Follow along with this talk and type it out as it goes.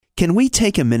Can we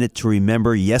take a minute to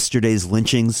remember yesterday's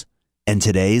lynchings and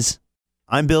today's?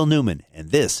 I'm Bill Newman,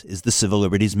 and this is the Civil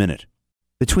Liberties Minute.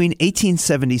 Between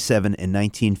 1877 and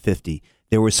 1950,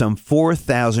 there were some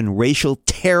 4,000 racial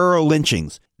terror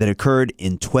lynchings that occurred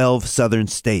in 12 southern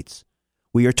states.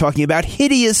 We are talking about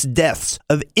hideous deaths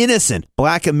of innocent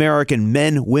Black American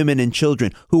men, women, and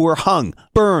children who were hung,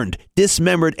 burned,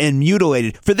 dismembered, and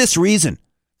mutilated for this reason.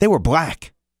 They were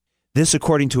Black. This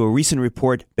according to a recent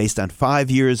report based on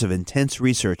 5 years of intense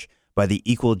research by the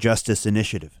Equal Justice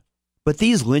Initiative. But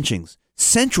these lynchings,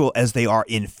 central as they are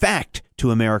in fact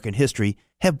to American history,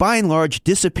 have by and large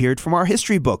disappeared from our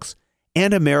history books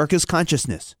and America's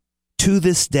consciousness. To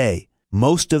this day,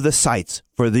 most of the sites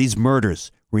for these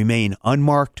murders remain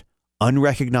unmarked,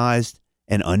 unrecognized,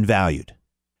 and unvalued.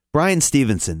 Brian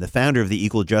Stevenson, the founder of the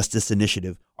Equal Justice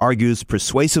Initiative, argues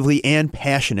persuasively and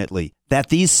passionately that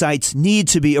these sites need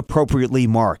to be appropriately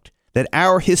marked, that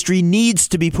our history needs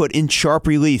to be put in sharp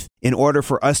relief in order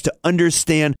for us to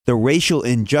understand the racial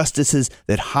injustices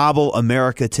that hobble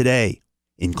America today,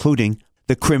 including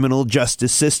the criminal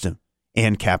justice system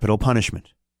and capital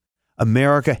punishment.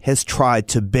 America has tried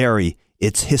to bury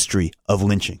its history of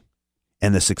lynching,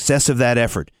 and the success of that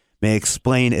effort may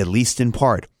explain, at least in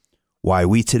part, why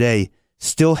we today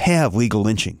still have legal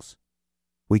lynchings.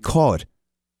 We call it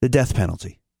the death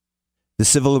penalty. The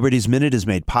Civil Liberties Minute is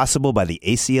made possible by the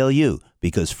ACLU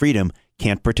because freedom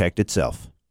can't protect itself.